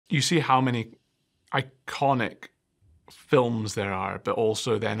you see how many iconic films there are, but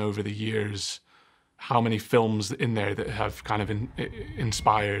also then over the years, how many films in there that have kind of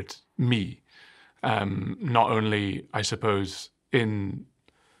inspired me. Not only, I suppose, in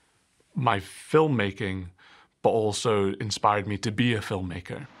my filmmaking, but also inspired me to be a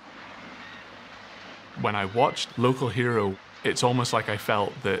filmmaker. When I watched Local Hero, it's almost like I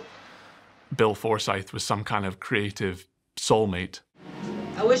felt that Bill Forsyth was some kind of creative soulmate.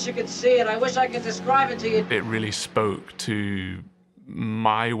 I wish you could see it. I wish I could describe it to you. It really spoke to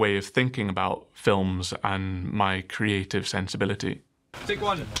my way of thinking about films and my creative sensibility. Take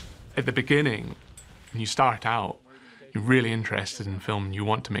one. At the beginning, when you start out, you're really interested in film, you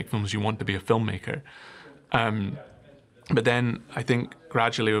want to make films, you want to be a filmmaker. But then I think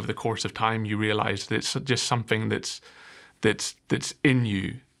gradually over the course of time, you realize that it's just something that's in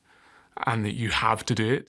you and that you have to do it.